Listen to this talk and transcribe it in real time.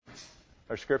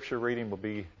Our scripture reading will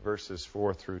be verses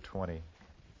 4 through 20.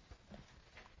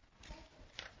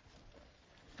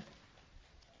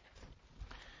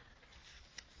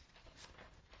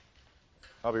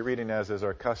 I'll be reading, as is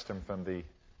our custom, from the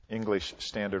English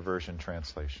Standard Version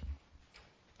translation.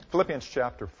 Philippians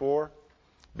chapter 4,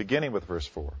 beginning with verse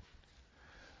 4.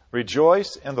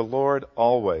 Rejoice in the Lord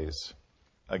always.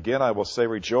 Again, I will say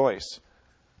rejoice.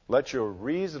 Let your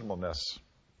reasonableness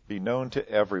be known to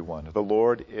everyone. The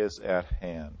Lord is at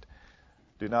hand.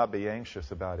 Do not be anxious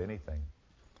about anything,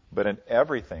 but in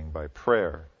everything by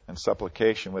prayer and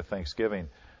supplication with thanksgiving,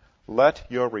 let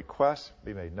your requests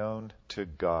be made known to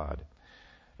God.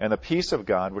 And the peace of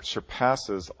God, which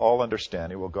surpasses all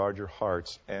understanding, will guard your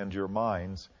hearts and your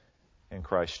minds in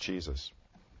Christ Jesus.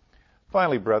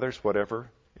 Finally, brothers, whatever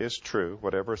is true,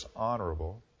 whatever is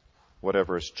honorable,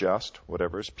 whatever is just,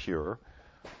 whatever is pure,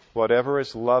 whatever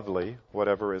is lovely,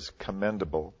 whatever is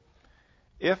commendable,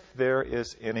 if there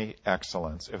is any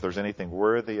excellence, if there's anything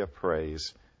worthy of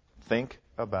praise, think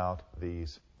about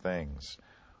these things.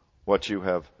 What you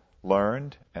have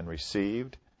learned and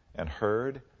received and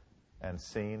heard and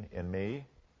seen in me,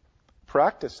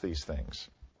 practice these things,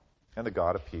 and the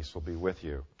God of peace will be with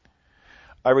you.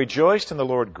 I rejoiced in the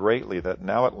Lord greatly that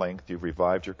now at length you've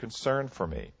revived your concern for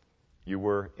me. You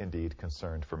were indeed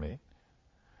concerned for me,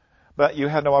 but you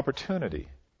had no opportunity.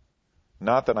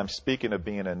 Not that I'm speaking of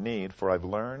being in need, for I've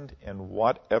learned in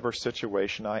whatever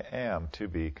situation I am to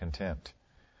be content.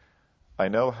 I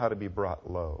know how to be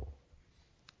brought low,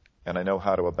 and I know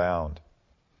how to abound.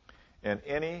 In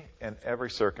any and every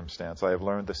circumstance, I have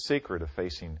learned the secret of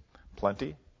facing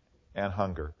plenty and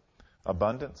hunger,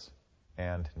 abundance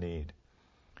and need.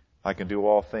 I can do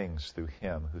all things through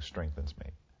him who strengthens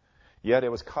me. Yet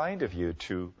it was kind of you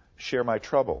to share my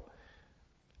trouble.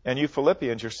 And you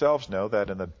Philippians yourselves know that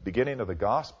in the beginning of the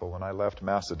gospel, when I left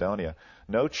Macedonia,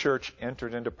 no church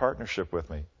entered into partnership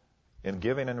with me in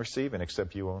giving and receiving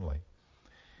except you only.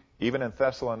 Even in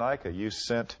Thessalonica, you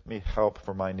sent me help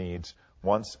for my needs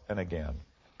once and again.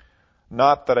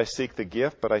 Not that I seek the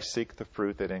gift, but I seek the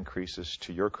fruit that increases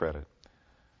to your credit.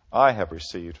 I have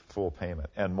received full payment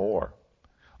and more.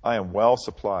 I am well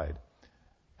supplied,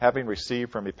 having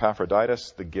received from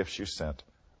Epaphroditus the gifts you sent,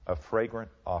 a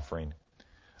fragrant offering,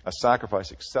 a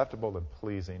sacrifice acceptable and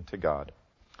pleasing to God.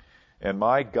 And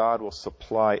my God will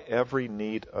supply every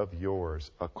need of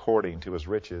yours according to his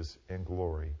riches in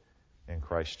glory in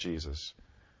Christ Jesus.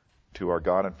 To our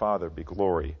God and Father be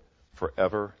glory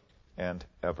forever and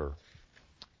ever.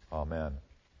 Amen.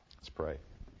 Let's pray.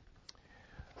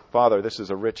 Father, this is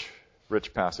a rich,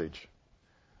 rich passage.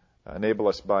 Enable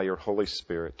us by your Holy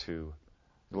Spirit to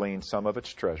glean some of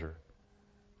its treasure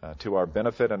to our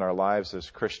benefit in our lives as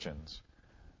Christians,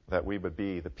 that we would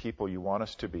be the people you want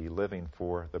us to be, living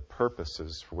for the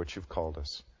purposes for which you've called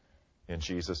us. In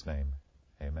Jesus' name,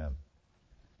 amen.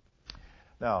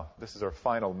 Now, this is our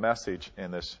final message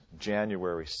in this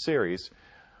January series,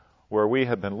 where we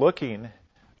have been looking,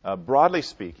 broadly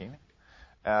speaking,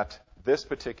 at this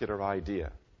particular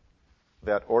idea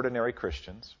that ordinary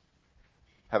Christians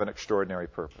have an extraordinary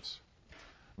purpose.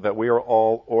 That we are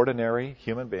all ordinary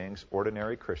human beings,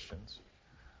 ordinary Christians.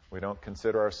 We don't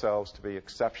consider ourselves to be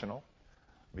exceptional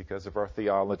because of our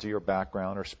theology or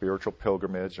background or spiritual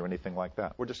pilgrimage or anything like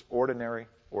that. We're just ordinary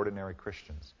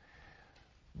Christians.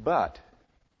 But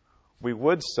we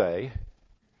would say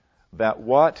that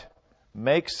what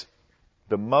makes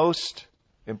the most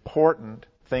important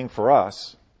thing for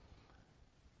us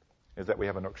is that we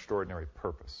have an extraordinary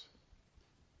purpose.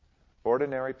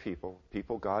 Ordinary people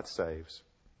God saves,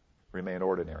 remain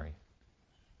ordinary.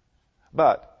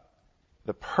 But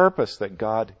the purpose that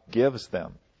God gives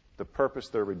them, the purpose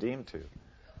they're redeemed to,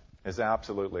 is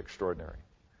absolutely extraordinary.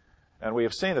 And we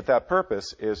have seen that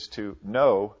purpose is to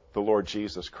know the Lord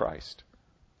Jesus Christ,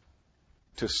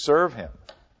 to serve him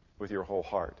with your whole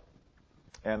heart,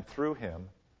 and through him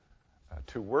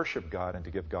to worship God and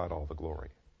to give God all the glory.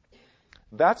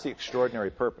 That's the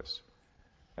extraordinary purpose.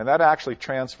 And that actually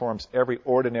transforms every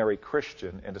ordinary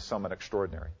Christian into someone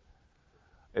extraordinary.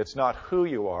 It's not who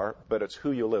you are, but it's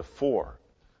who you live for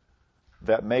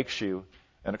that makes you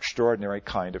an extraordinary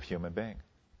kind of human being.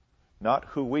 Not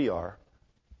who we are,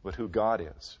 but who God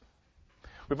is.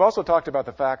 We've also talked about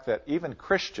the fact that even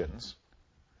Christians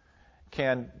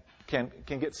can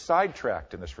get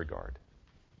sidetracked in this regard.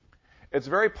 It's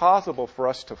very possible for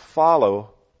us to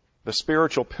follow the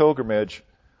spiritual pilgrimage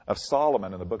of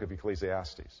Solomon in the book of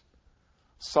Ecclesiastes.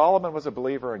 Solomon was a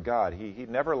believer in God. He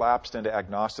never lapsed into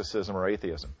agnosticism or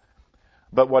atheism.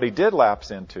 But what he did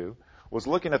lapse into was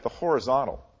looking at the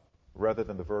horizontal rather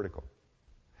than the vertical.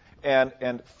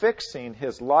 and fixing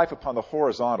his life upon the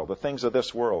horizontal, the things of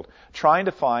this world, trying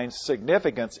to find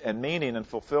significance and meaning and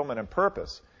fulfillment and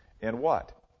purpose in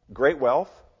what? Great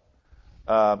wealth,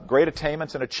 great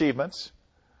attainments and achievements,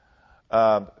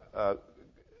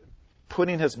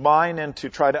 putting his mind in to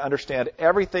try to understand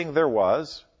everything there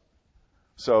was.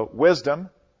 So wisdom.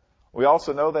 We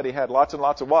also know that he had lots and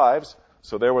lots of wives,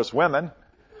 so there was women.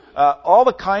 All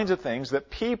the kinds of things that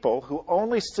people who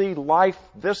only see life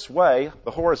this way,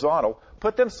 the horizontal,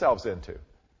 put themselves into.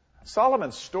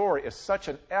 Solomon's story is such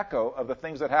an echo of the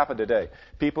things that happen today.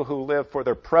 People who live for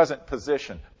their present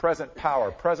position, present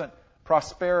power, present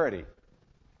prosperity.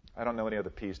 I don't know any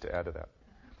other P's to add to that.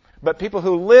 But people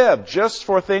who live just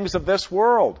for things of this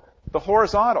world, the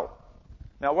horizontal.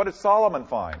 Now, what did Solomon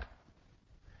find?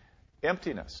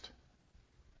 Emptiness,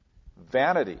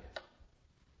 vanity.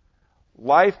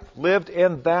 Life lived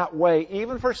in that way,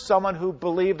 even for someone who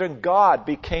believed in God,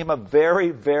 became a very,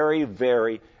 very,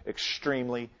 very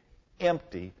extremely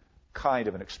empty kind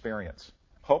of an experience.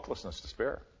 Hopelessness,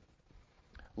 despair.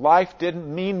 Life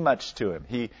didn't mean much to him.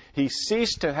 He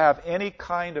ceased to have any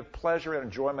kind of pleasure and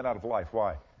enjoyment out of life.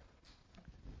 Why?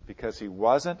 Because he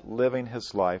wasn't living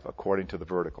his life according to the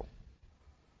vertical.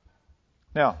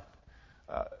 Now,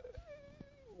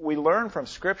 we learn from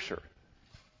Scripture,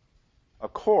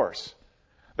 of course,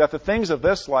 that the things of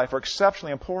this life are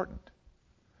exceptionally important.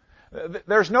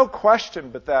 There's no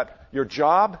question but that your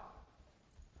job,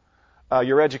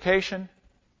 your education,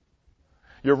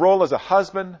 your role as a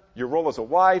husband, your role as a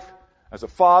wife, as a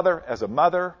father, as a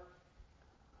mother,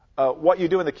 what you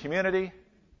do in the community,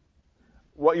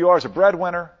 what you are as a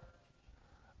breadwinner,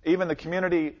 even the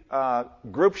community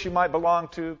groups you might belong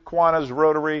to, Kiwanis,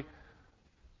 Rotary,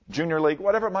 Junior League,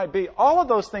 whatever it might be, all of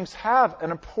those things have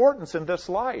an importance in this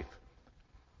life.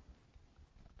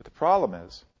 But the problem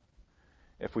is,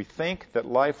 if we think that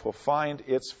life will find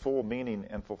its full meaning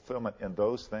and fulfillment in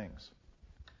those things,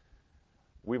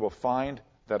 we will find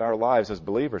that our lives as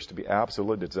believers to be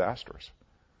absolutely disastrous.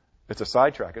 It's a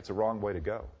sidetrack. It's a wrong way to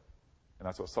go. And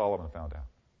that's what Solomon found out.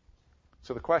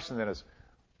 So the question then is,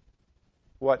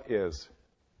 what is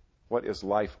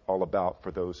life all about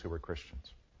for those who are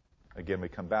Christians? Again, we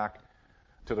come back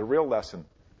to the real lesson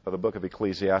of the book of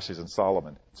Ecclesiastes and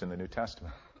Solomon. It's in the New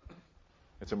Testament.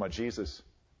 It's in what Jesus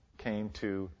came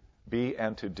to be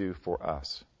and to do for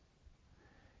us.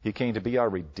 He came to be our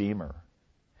Redeemer.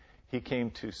 He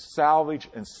came to salvage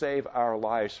and save our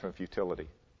lives from futility.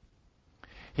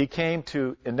 He came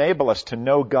to enable us to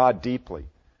know God deeply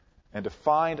and to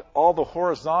find all the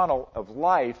horizontal of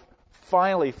life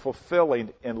finally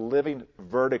fulfilling in living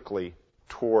vertically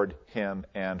toward Him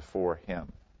and for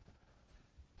Him.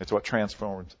 It's what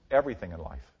transforms everything in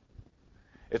life.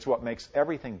 It's what makes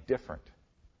everything different.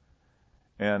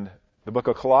 In the book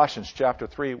of Colossians, chapter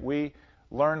 3, we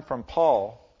learn from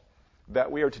Paul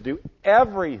that we are to do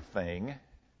everything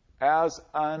as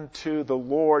unto the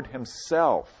Lord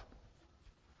Himself,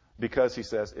 because he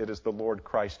says, it is the Lord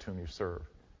Christ whom you serve.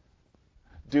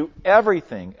 Do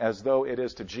everything as though it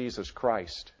is to Jesus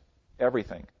Christ.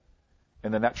 Everything.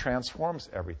 And then that transforms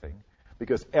everything,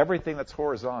 because everything that's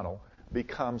horizontal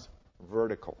becomes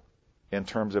vertical in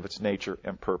terms of its nature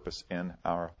and purpose in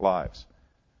our lives.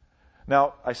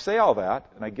 Now, I say all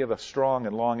that, and I give a strong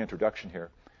and long introduction here,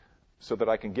 so that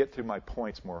I can get through my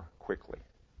points more quickly.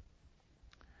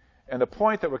 And the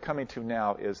point that we're coming to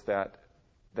now is that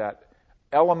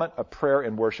element of prayer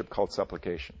and worship called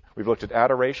supplication. We've looked at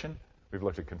adoration, we've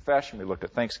looked at confession, we've looked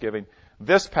at thanksgiving.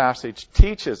 This passage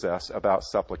teaches us about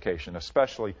supplication,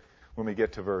 especially when we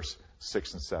get to verse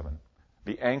 6 and 7.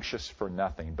 Be anxious for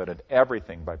nothing, but in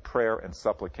everything by prayer and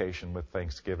supplication with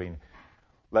thanksgiving.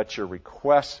 Let your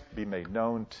requests be made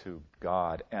known to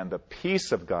God, and the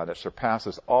peace of God that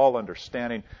surpasses all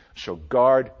understanding shall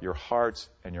guard your hearts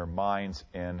and your minds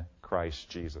in Christ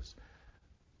Jesus.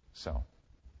 So,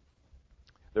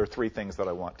 there are three things that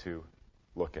I want to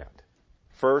look at.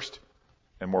 First,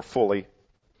 and more fully,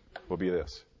 will be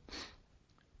this.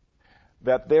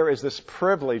 That there is this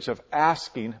privilege of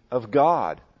asking of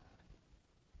God.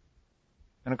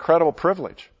 An incredible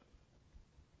privilege.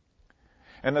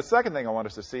 And the second thing I want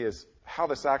us to see is how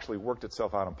this actually worked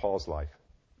itself out in Paul's life.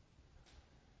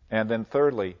 And then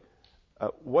thirdly,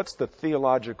 what's the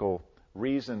theological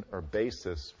reason or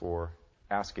basis for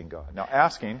asking God? Now,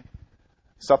 asking,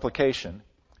 supplication,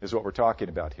 is what we're talking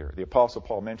about here. The Apostle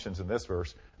Paul mentions in this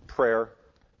verse prayer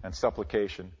and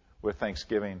supplication with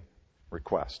thanksgiving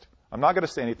request. I'm not going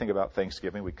to say anything about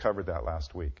thanksgiving. We covered that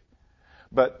last week.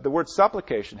 But the word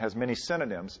supplication has many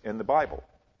synonyms in the Bible.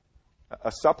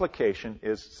 A supplication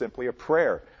is simply a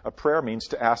prayer. A prayer means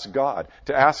to ask God.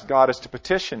 To ask God is to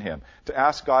petition Him. To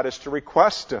ask God is to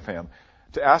request of Him.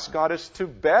 To ask God is to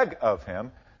beg of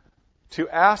Him. To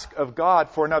ask of God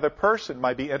for another person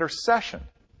might be intercession.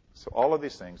 So all of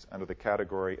these things under the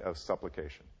category of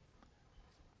supplication.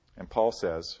 And Paul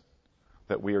says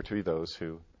that we are to be those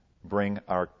who bring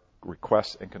our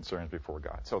requests and concerns before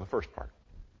God. So the first part.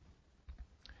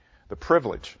 The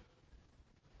privilege.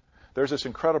 There's this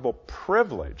incredible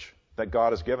privilege that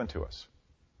God has given to us.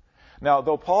 Now,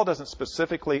 though Paul doesn't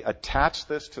specifically attach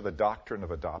this to the doctrine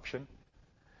of adoption,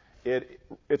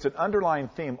 it's an underlying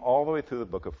theme all the way through the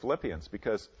book of Philippians,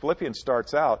 because Philippians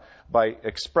starts out by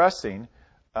expressing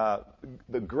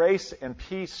the grace and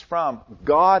peace from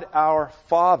God our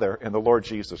Father and the Lord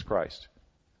Jesus Christ.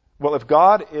 Well, if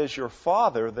God is your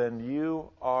Father, then you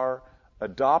are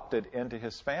adopted into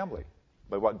His family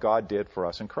by what God did for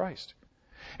us in Christ.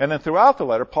 And then throughout the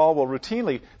letter, Paul will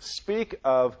routinely speak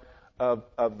of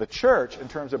the church in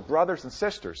terms of brothers and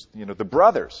sisters, the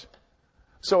brothers.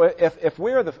 So if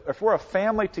we're a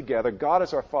family together, God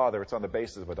is our Father, it's on the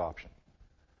basis of adoption.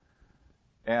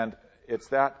 And it's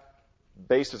that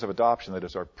basis of adoption that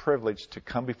is our privilege to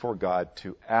come before God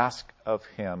to ask of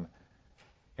Him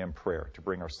in prayer, to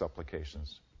bring our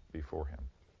supplications before Him.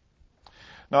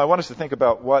 Now, I want us to think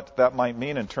about what that might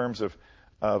mean in terms of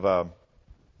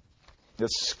the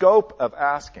scope of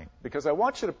asking, because I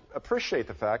want you to appreciate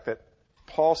the fact that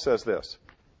Paul says this: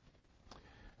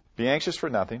 be anxious for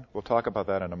nothing. We'll talk about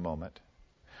that in a moment.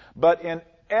 But in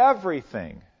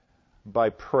everything, by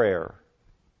prayer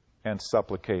and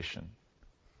supplication,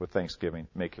 with thanksgiving,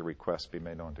 make your requests be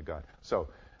made known to God. So,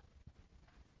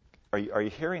 are you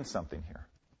hearing something here?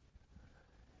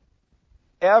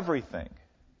 Everything,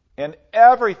 in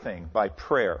everything, by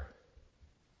prayer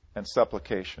and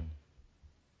supplication,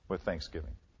 with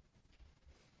thanksgiving,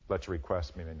 let your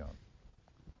requests be made known.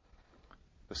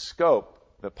 The scope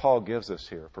that Paul gives us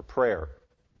here for prayer,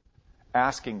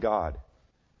 asking God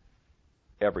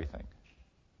everything.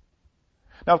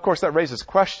 Now, of course, that raises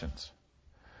questions.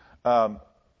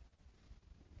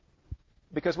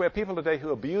 Because we have people today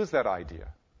who abuse that idea.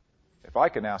 If I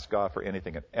can ask God for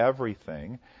anything and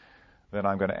everything, then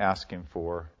I'm going to ask Him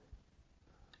for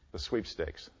the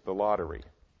sweepstakes, the lottery,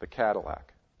 the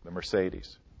Cadillac, the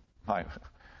Mercedes.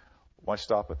 Why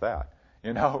stop with that?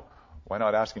 Why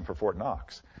not ask Him for Fort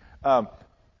Knox?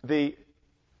 The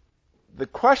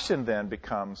question then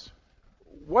becomes,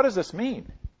 what does this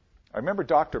mean? I remember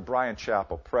Dr. Brian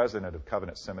Chappell, president of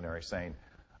Covenant Seminary, saying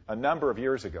a number of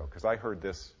years ago, because I heard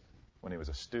this when he was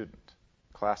a student,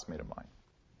 a classmate of mine.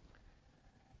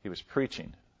 He was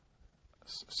preaching a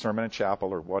sermon in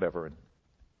chapel or whatever,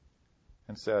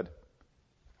 and said,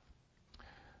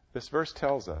 this verse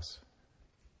tells us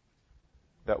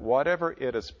that whatever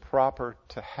it is proper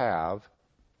to have,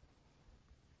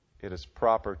 it is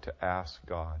proper to ask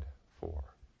God for.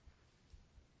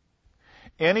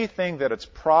 Anything that it's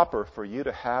proper for you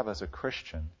to have as a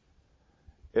Christian,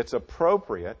 it's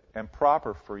appropriate and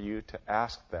proper for you to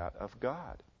ask that of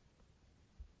God.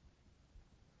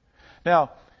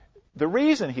 Now, the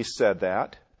reason he said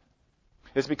that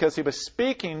is because he was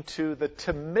speaking to the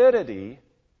timidity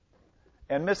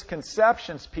and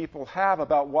misconceptions people have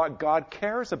about what God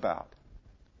cares about.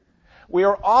 We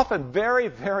are often very,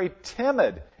 very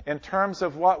timid in terms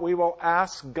of what we will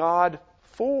ask God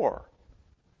for.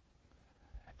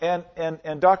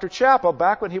 And Dr. Chappell,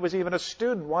 back when he was even a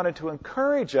student, wanted to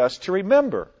encourage us to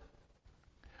remember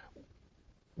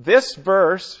this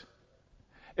verse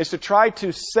is to try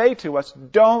to say to us,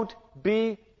 don't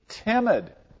be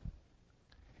timid.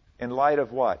 In light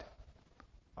of what?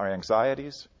 Our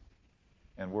anxieties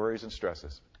and worries and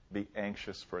stresses. Be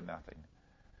anxious for nothing.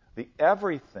 The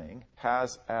everything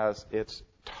has as its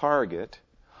target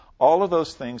all of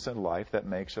those things in life that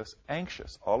makes us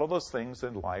anxious. All of those things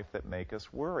in life that make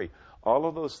us worry. All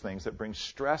of those things that bring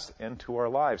stress into our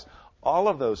lives. All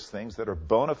of those things that are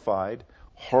bona fide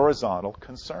horizontal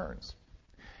concerns.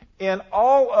 In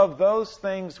all of those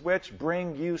things which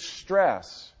bring you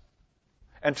stress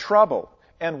and trouble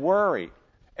and worry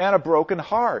and a broken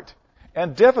heart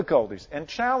and difficulties and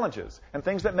challenges and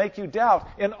things that make you doubt,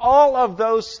 in all of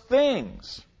those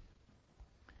things,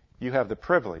 you have the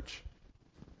privilege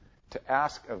to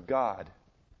ask of God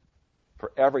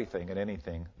for everything and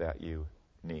anything that you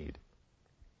need.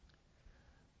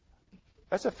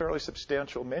 That's a fairly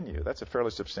substantial menu. That's a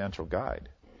fairly substantial guide.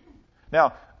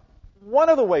 Now, one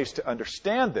of the ways to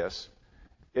understand this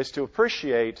is to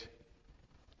appreciate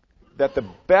that the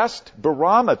best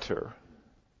barometer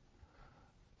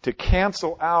to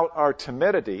cancel out our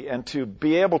timidity and to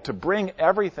be able to bring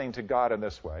everything to God in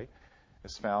this way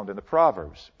is found in the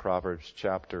Proverbs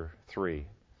chapter 3,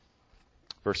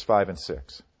 verse 5 and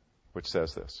 6, which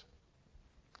says this: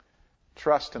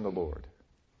 Trust in the Lord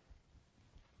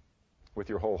with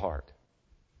your whole heart.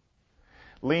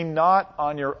 Lean not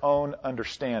on your own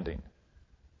understanding.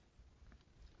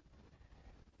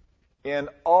 In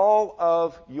all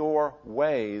of your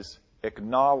ways,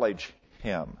 acknowledge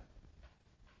Him,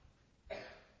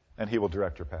 and He will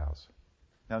direct your paths.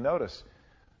 Now notice,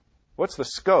 what's the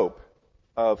scope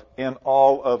of in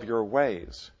all of your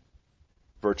ways?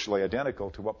 Virtually identical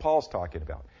to what Paul's talking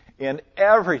about. In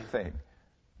everything,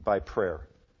 by prayer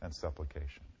and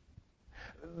supplication.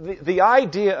 The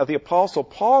idea of the Apostle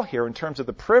Paul here, in terms of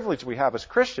the privilege we have as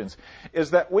Christians,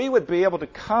 is that we would be able to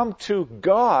come to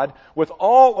God with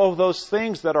all of those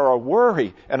things that are a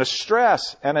worry and a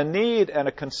stress and a need and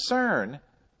a concern,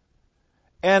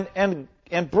 and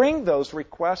bring those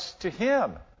requests to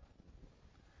Him.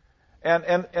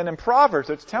 And in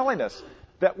Proverbs, it's telling us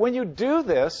that when you do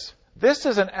this, this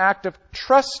is an act of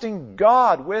trusting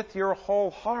God with your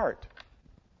whole heart.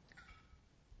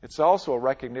 It's also a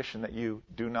recognition that you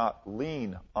do not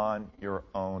lean on your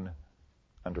own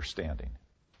understanding.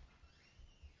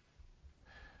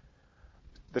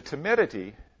 The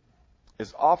timidity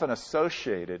is often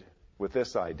associated with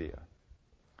this idea.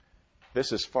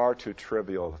 This is far too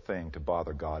trivial a thing to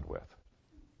bother God with.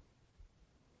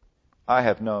 I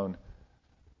have known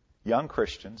young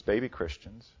Christians, baby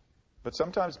Christians, but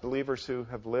sometimes believers who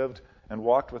have lived and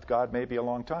walked with God maybe a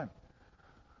long time,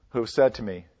 who have said to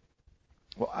me,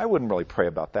 well, I wouldn't really pray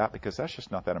about that because that's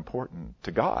just not that important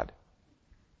to God.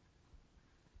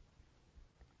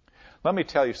 Let me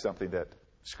tell you something that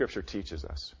Scripture teaches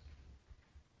us.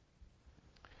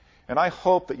 And I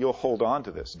hope that you'll hold on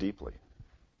to this deeply.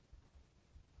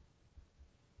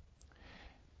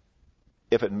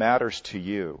 If it matters to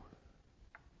you,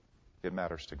 it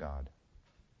matters to God.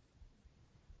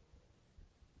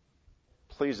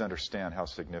 Please understand how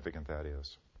significant that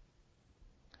is.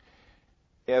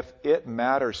 If it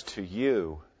matters to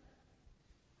you,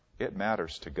 it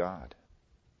matters to God.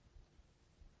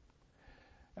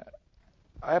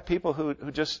 I have people who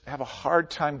just have a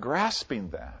hard time grasping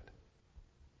that.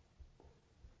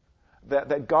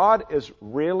 That God is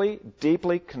really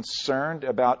deeply concerned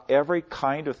about every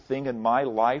kind of thing in my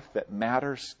life that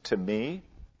matters to me.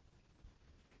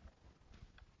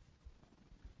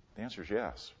 The answer is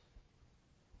yes.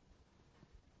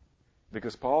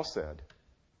 Because Paul said,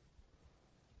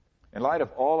 in light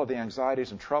of all of the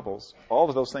anxieties and troubles, all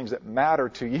of those things that matter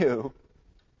to you,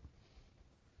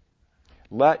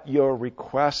 let your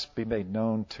requests be made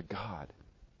known to God.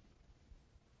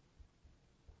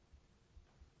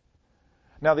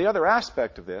 Now, the other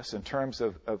aspect of this, in terms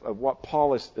of what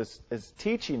Paul is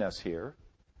teaching us here,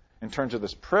 in terms of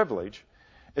this privilege,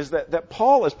 is that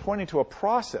Paul is pointing to a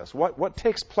process. What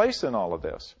takes place in all of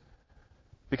this?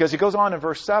 Because he goes on in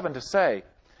verse 7 to say,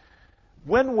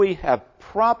 when we have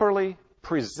properly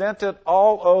presented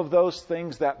all of those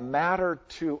things that matter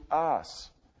to us,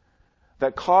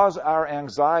 that cause our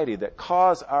anxiety, that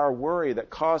cause our worry, that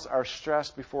cause our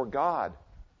stress before God,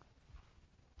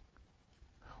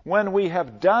 when we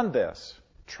have done this,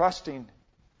 trusting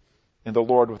in the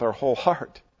Lord with our whole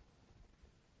heart,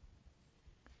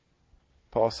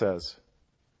 Paul says,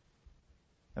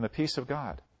 and the peace of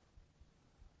God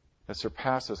that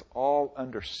surpasses all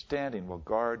understanding will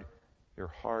guard your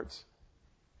hearts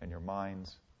and your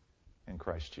minds in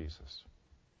Christ Jesus.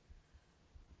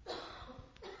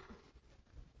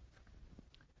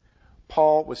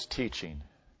 Paul was teaching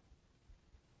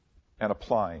and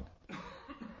applying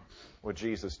what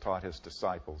Jesus taught his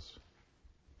disciples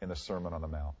in the Sermon on the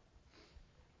Mount.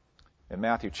 In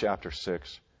Matthew chapter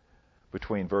 6,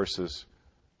 between verses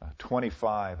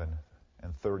 25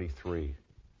 and 33,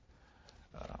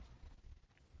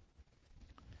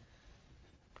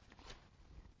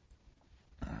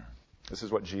 this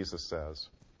is what Jesus says.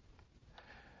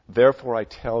 Therefore I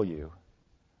tell you,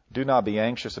 do not be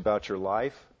anxious about your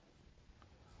life,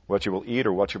 what you will eat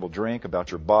or what you will drink,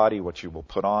 about your body, what you will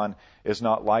put on. Is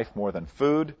not life more than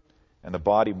food, and the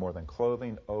body more than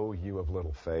clothing? O you of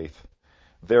little faith.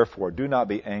 Therefore do not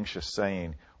be anxious,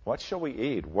 saying, what shall we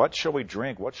eat? What shall we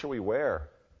drink? What shall we wear?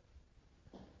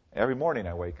 Every morning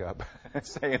I wake up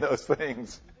saying those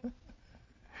things.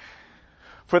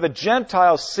 For the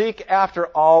Gentiles seek after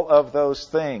all of those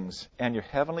things, and your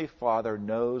heavenly Father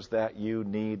knows that you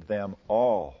need them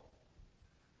all.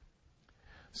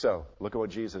 So, look at what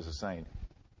Jesus is saying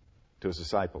to his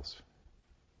disciples.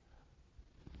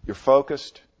 You're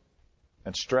focused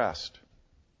and stressed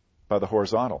by the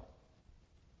horizontal.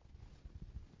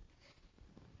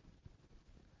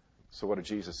 So what did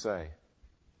Jesus say?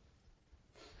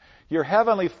 Your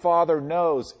Heavenly Father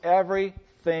knows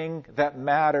everything that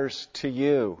matters to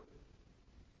you.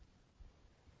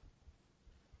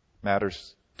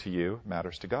 Matters to you,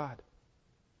 matters to God.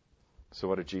 So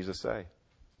what did Jesus say?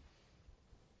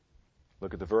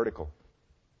 Look at the vertical.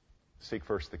 Seek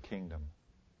first the kingdom,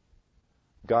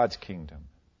 God's kingdom,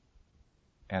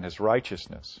 and His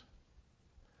righteousness.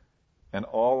 And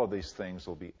all of these things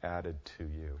will be added to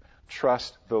you.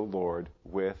 Trust the Lord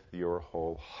with your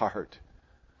whole heart.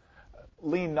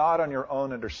 Lean not on your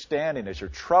own understanding as you're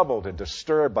troubled and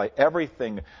disturbed by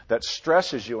everything that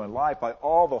stresses you in life, by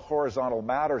all the horizontal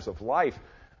matters of life.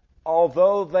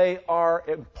 Although they are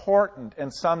important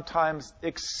and sometimes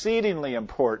exceedingly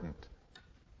important,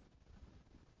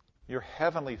 your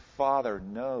Heavenly Father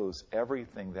knows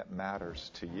everything that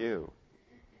matters to you.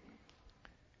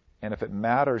 And if it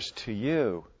matters to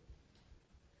you,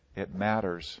 it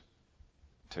matters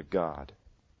to God.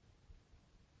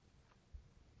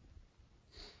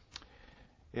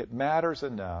 It matters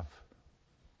enough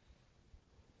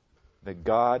that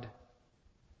God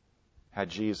had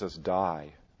Jesus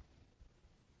die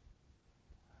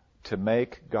to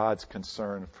make God's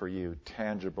concern for you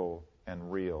tangible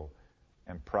and real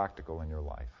and practical in your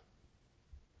life.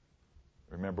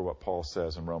 Remember what Paul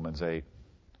says in Romans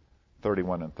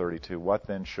 8:31 and 32. What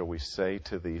then shall we say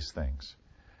to these things?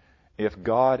 If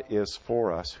God is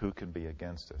for us, who can be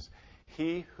against us?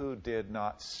 He who did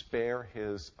not spare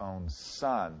His own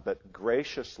Son, but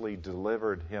graciously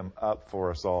delivered Him up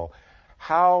for us all,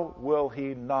 how will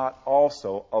He not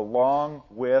also, along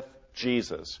with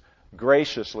Jesus,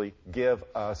 graciously give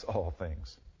us all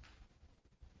things?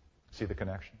 See the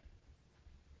connection?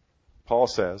 Paul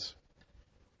says,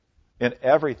 in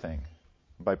everything,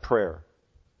 by prayer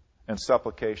and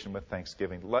supplication with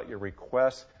thanksgiving, let your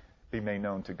requests be made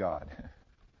known to God.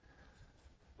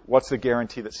 What's the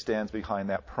guarantee that stands behind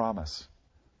that promise?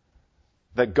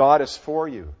 That God is for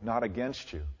you, not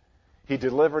against you. He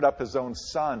delivered up His own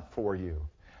Son for you.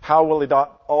 How will He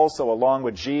not also, along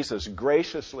with Jesus,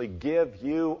 graciously give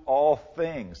you all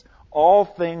things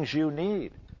you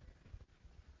need?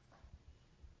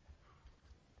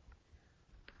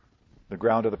 The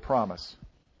ground of the promise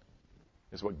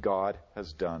is what God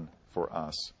has done for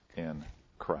us in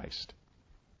Christ.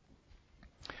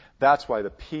 That's why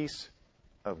the peace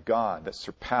of God that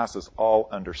surpasses all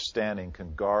understanding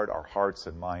can guard our hearts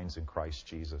and minds in Christ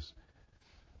Jesus.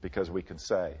 Because we can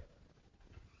say,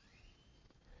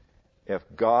 if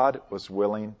God was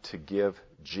willing to give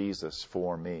Jesus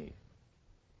for me,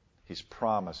 He's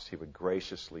promised He would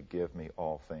graciously give me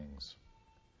all things.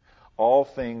 All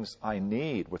things I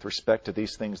need with respect to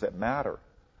these things that matter.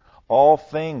 All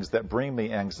things that bring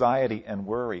me anxiety and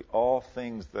worry. All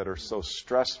things that are so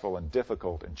stressful and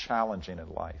difficult and challenging in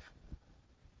life.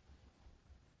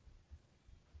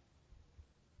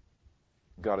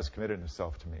 God has committed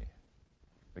Himself to me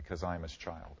because I am His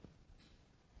child.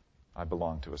 I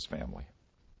belong to His family.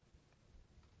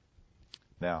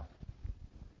 Now,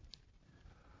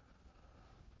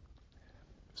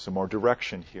 some more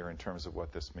direction here in terms of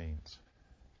what this means.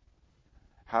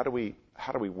 How do we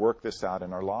work this out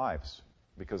in our lives?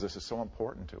 Because this is so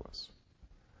important to us.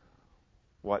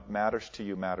 What matters to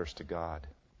you matters to God.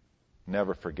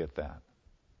 Never forget that.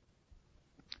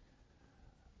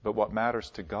 But what matters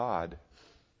to God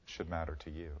should matter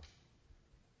to you.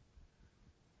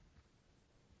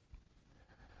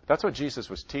 That's what Jesus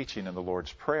was teaching in the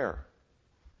Lord's Prayer.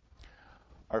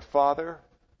 Our Father,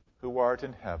 who art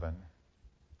in heaven,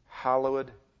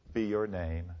 hallowed be your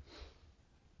name.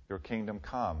 Your kingdom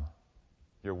come,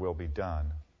 your will be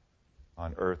done,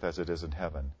 on earth as it is in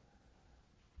heaven.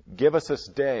 Give us this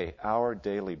day our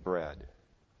daily bread,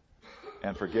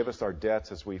 and forgive us our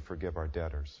debts as we forgive our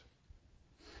debtors.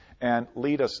 And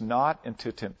lead us not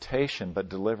into temptation, but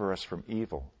deliver us from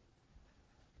evil.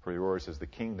 For yours is the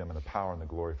kingdom and the power and the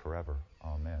glory forever.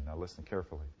 Amen. Now listen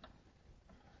carefully.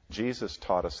 Jesus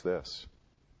taught us this.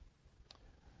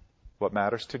 What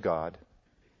matters to God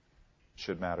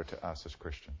should matter to us as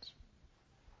Christians.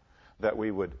 That we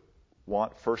would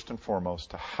want first and foremost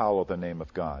to hallow the name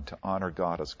of God, to honor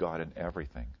God as God in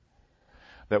everything.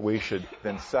 That we should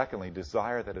then secondly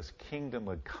desire that His kingdom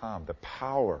would come, the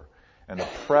power and the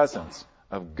presence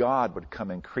of God would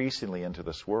come increasingly into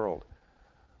this world.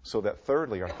 So that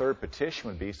thirdly, our third petition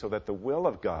would be so that the will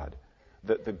of God,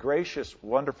 that the gracious,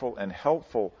 wonderful, and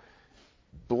helpful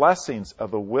blessings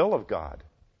of the will of God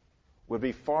would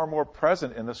be far more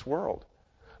present in this world.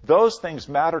 Those things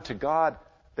matter to God.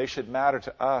 They should matter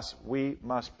to us. We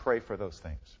must pray for those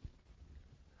things.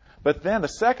 But then the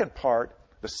second part,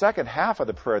 the second half of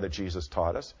the prayer that Jesus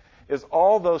taught us, is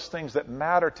all those things that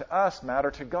matter to us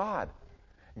matter to God.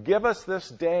 Give us this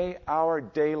day our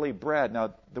daily bread.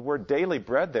 Now, the word daily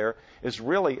bread there is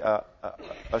really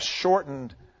a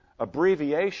shortened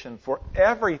abbreviation for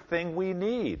everything we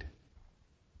need.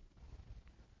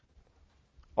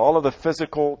 All of the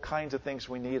physical kinds of things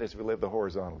we need as we live the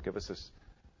horizontal. Give us this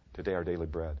today our daily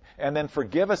bread. And then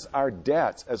forgive us our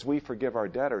debts as we forgive our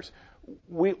debtors.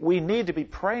 We need to be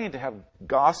praying to have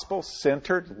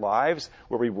gospel-centered lives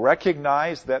where we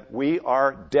recognize that we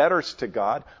are debtors to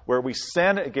God, where we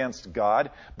sin against God.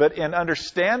 But in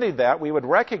understanding that, we would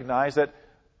recognize that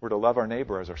we're to love our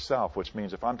neighbor as ourselves, which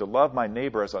means if I'm to love my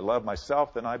neighbor as I love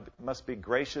myself, then I must be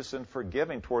gracious and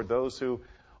forgiving toward those who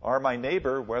are my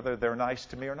neighbor, whether they're nice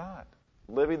to me or not.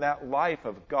 Living that life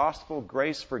of gospel,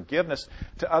 grace, forgiveness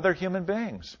to other human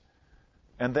beings.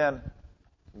 And then,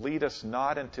 lead us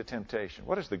not into temptation.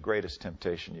 What is the greatest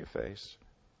temptation you face?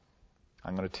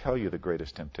 I'm going to tell you the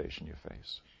greatest temptation you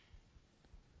face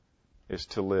is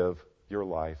to live your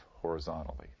life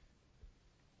horizontally.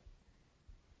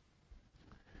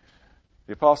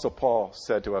 The Apostle Paul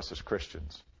said to us as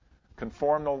Christians,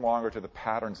 conform no longer to the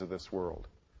patterns of this world.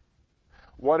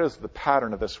 What is the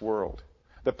pattern of this world?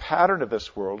 The pattern of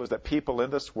this world is that people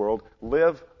in this world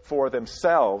live for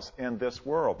themselves in this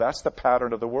world. That's the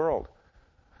pattern of the world.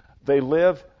 They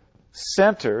live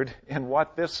centered in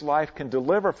what this life can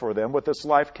deliver for them, what this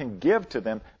life can give to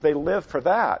them. They live for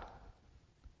that.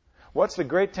 What's the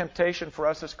great temptation for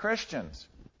us as Christians?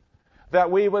 That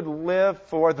we would live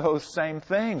for those same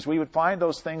things. We would find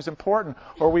those things important,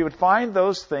 or we would find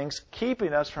those things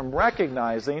keeping us from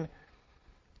recognizing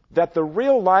that the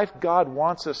real life God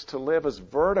wants us to live is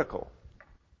vertical,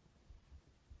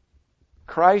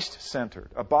 Christ-centered,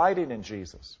 abiding in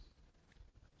Jesus,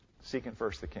 seeking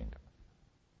first the kingdom.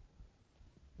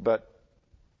 But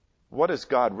what is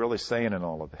God really saying in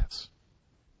all of this?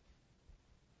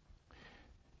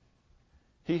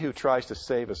 He who tries to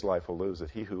save his life will lose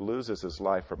it. He who loses his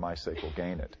life for my sake will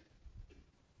gain it.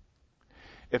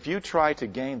 If you try to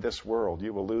gain this world,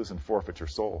 you will lose and forfeit your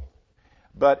soul.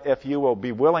 But if you will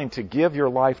be willing to give your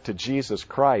life to Jesus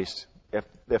Christ,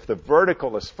 if the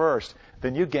vertical is first,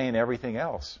 then you gain everything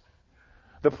else.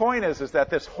 The point is that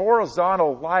this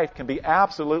horizontal life can be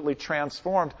absolutely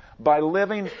transformed by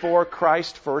living for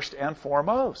Christ first and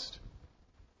foremost.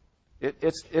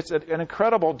 It's an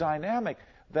incredible dynamic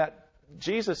that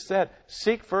Jesus said,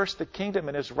 seek first the kingdom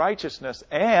and his righteousness,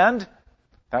 and,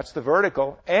 that's the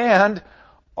vertical, and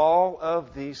all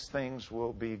of these things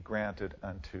will be granted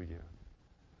unto you.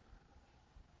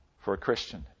 For a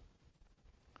Christian,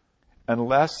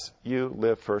 unless you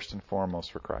live first and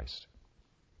foremost for Christ,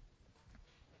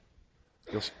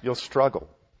 you'll struggle.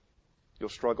 You'll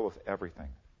struggle with everything.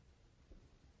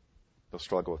 You'll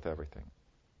struggle with everything.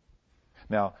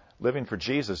 Now, living for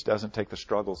Jesus doesn't take the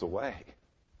struggles away,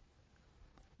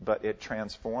 but it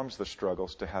transforms the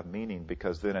struggles to have meaning,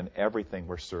 because then in everything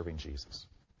we're serving Jesus.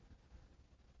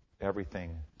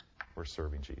 Everything we're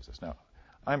serving Jesus. Now,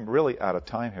 I'm really out of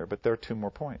time here, but there are two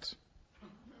more points.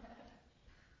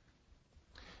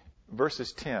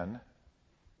 Verses 10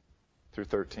 through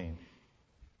 13.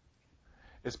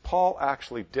 Is Paul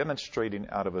actually demonstrating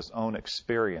out of his own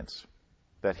experience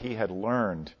that he had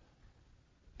learned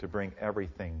to bring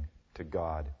everything to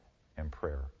God in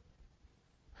prayer?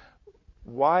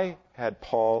 Why had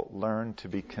Paul learned to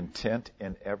be content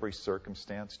in every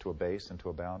circumstance, to abase and to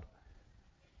abound?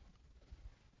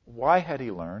 Why had he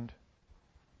learned?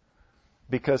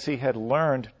 Because he had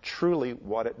learned truly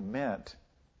what it meant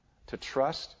to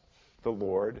trust the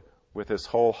Lord with his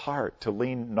whole heart, to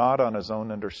lean not on his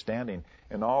own understanding,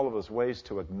 in all of his ways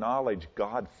to acknowledge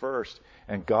God first,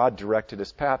 and God directed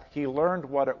his path. He learned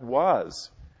what it was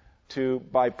to,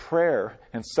 by prayer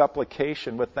and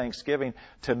supplication with thanksgiving,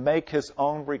 to make his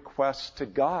own requests to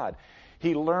God.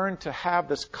 He learned to have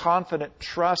this confident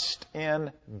trust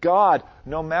in God,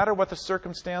 no matter what the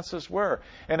circumstances were.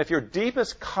 And if your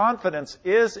deepest confidence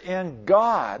is in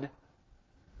God,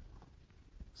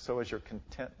 so is your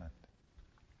contentment.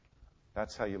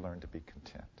 That's how you learn to be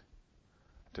content.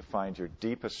 To find your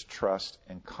deepest trust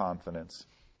and confidence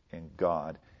in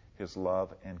God, his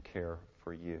love and care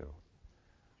for you,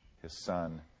 his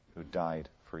Son who died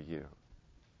for you.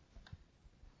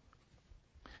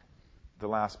 The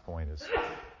last point is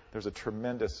there's a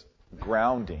tremendous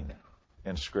grounding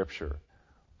in Scripture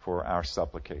for our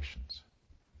supplications.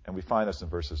 And we find this in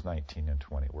verses 19 and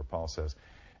 20, where Paul says,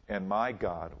 and my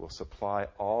God will supply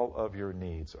all of your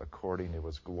needs according to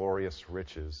his glorious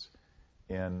riches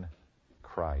in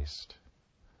Christ.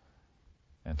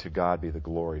 And to God be the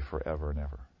glory forever and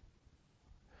ever.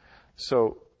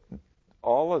 So,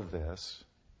 all of this,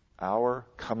 our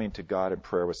coming to God in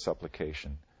prayer with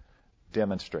supplication,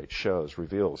 demonstrates, shows,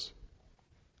 reveals.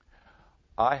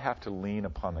 I have to lean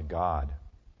upon the God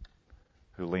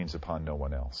who leans upon no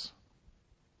one else.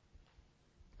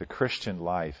 The Christian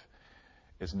life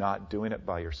is not doing it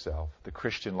by yourself. The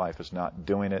Christian life is not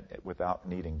doing it without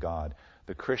needing God.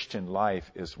 The Christian life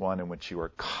is one in which you are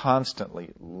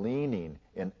constantly leaning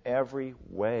in every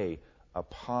way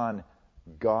upon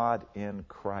God in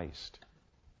Christ.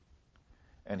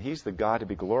 And He's the God to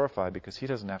be glorified because He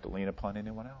doesn't have to lean upon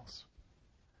anyone else.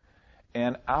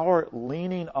 And our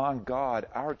leaning on God,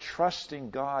 our trusting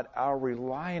God, our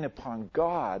relying upon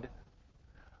God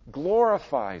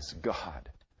glorifies God.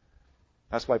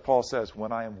 That's why Paul says,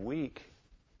 when I am weak,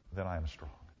 then I am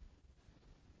strong.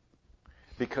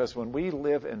 Because when we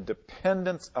live in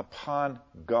dependence upon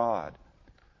God,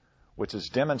 which is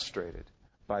demonstrated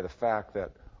by the fact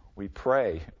that we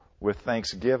pray with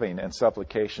thanksgiving and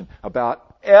supplication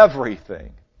about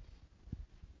everything,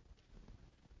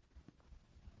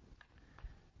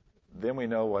 then we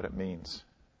know what it means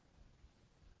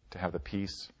to have the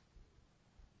peace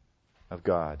of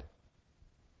God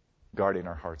guarding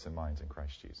our hearts and minds in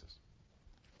Christ Jesus.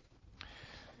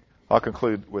 I'll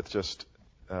conclude with just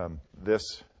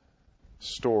this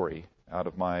story out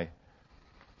of my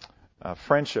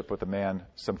friendship with a man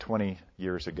some 20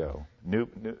 years ago,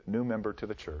 new member to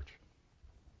the church.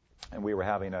 And we were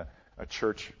having a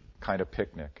church kind of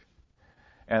picnic.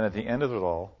 And at the end of it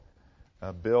all,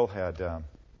 Bill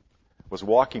was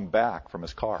walking back from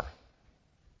his car.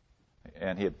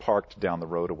 And he had parked down the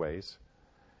road a ways.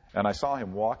 And I saw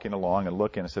him walking along and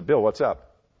looking. I said, Bill, what's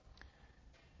up?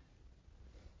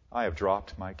 I have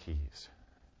dropped my keys.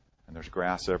 And there's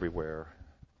grass everywhere.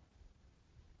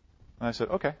 And I said,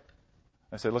 okay.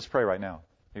 I said, let's pray right now.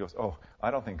 He goes, oh,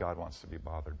 I don't think God wants to be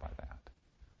bothered by that.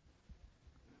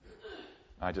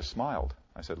 I just smiled.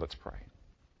 I said, let's pray.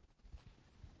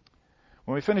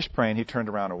 When we finished praying, he turned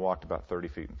around and walked about 30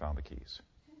 feet and found the keys.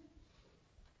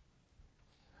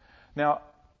 Now,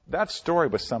 that story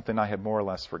was something I had more or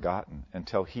less forgotten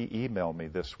until he emailed me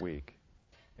this week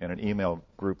in an email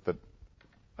group that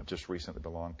I've just recently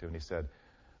belonged to. And he said,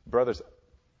 brothers,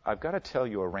 I've got to tell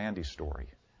you a Randy story.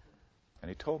 And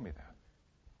he told me that.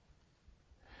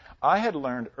 I had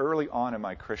learned early on in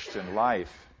my Christian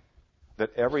life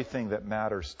that everything that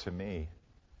matters to me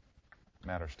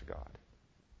matters to God.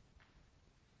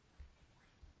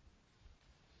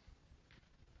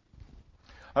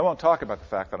 I won't talk about the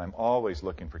fact that I'm always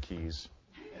looking for keys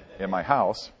in my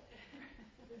house.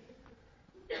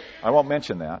 I won't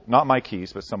mention that. Not my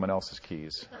keys, but someone else's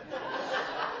keys.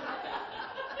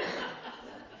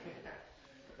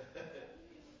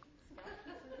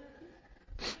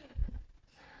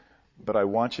 But I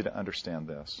want you to understand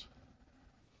this.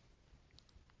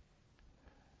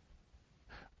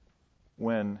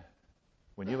 When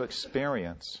you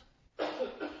experience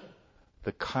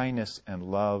the kindness and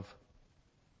love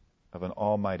of an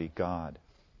almighty God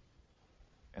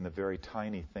in the very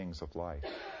tiny things of life,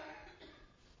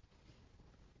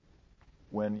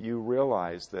 when you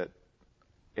realize that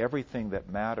everything that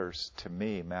matters to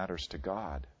me matters to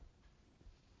God,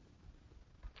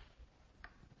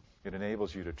 it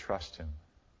enables you to trust Him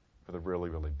for the really,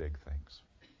 really big things.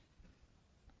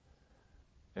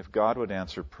 If God would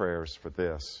answer prayers for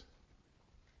this,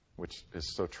 which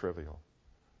is so trivial,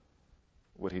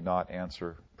 would He not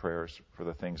answer prayers for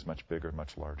the things much bigger and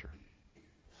much larger?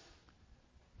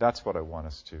 That's what I want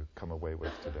us to come away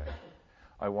with today.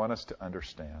 I want us to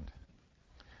understand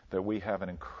that we have an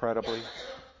incredibly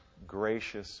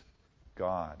gracious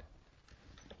God.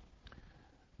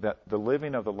 That the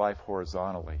living of the life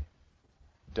horizontally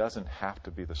doesn't have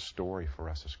to be the story for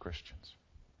us as Christians.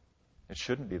 It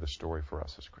shouldn't be the story for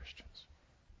us as Christians.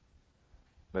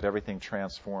 That everything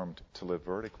transformed to live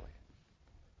vertically.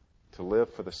 To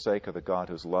live for the sake of the God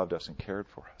who's loved us and cared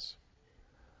for us.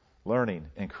 Learning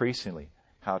increasingly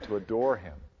how to adore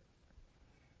Him.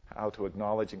 How to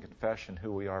acknowledge in confession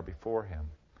who we are before Him.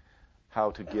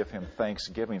 How to give Him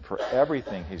thanksgiving for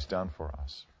everything He's done for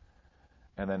us.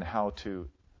 And then how to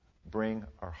bring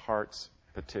our hearts,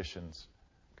 petitions,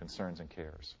 concerns, and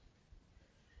cares.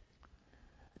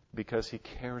 Because He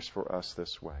cares for us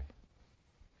this way.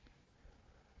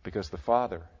 Because the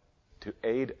Father, to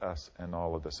aid us in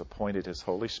all of this, appointed His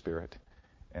Holy Spirit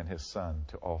and His Son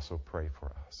to also pray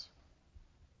for us.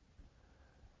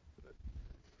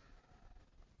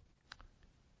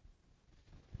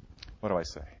 What do I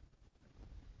say?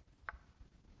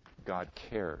 God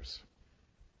cares.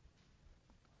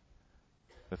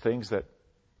 The things that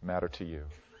matter to you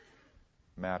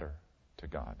matter to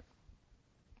God.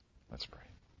 Let's pray.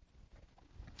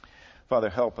 Father,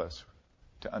 help us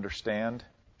to understand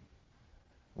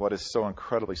what is so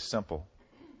incredibly simple.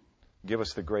 Give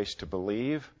us the grace to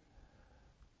believe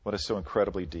what is so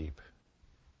incredibly deep.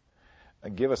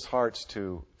 And give us hearts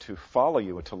to follow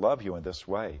you and to love you in this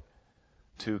way,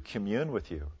 to commune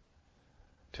with you,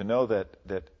 to know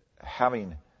that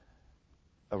having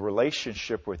a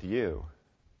relationship with you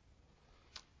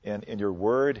in your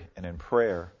word and in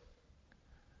prayer,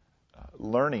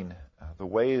 learning the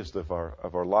ways of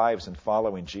our lives and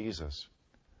following Jesus,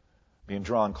 being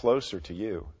drawn closer to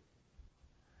you,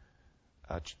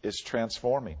 is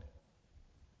transforming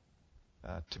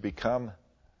to become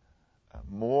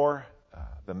more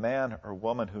the man or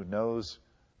woman who knows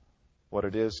what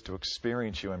it is to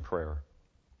experience you in prayer.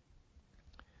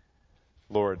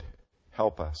 Lord,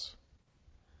 help us.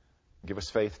 Give us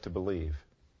faith to believe.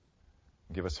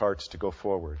 Give us hearts to go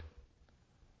forward.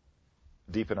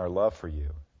 Deepen our love for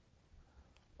you.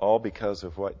 All because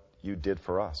of what you did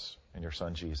for us in your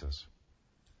Son Jesus.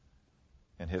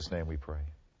 In His name we pray.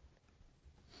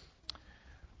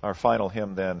 Our final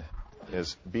hymn then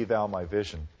is Be Thou My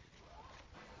Vision.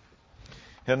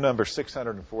 Hymn number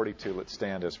 642. Let's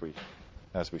stand as we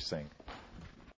sing.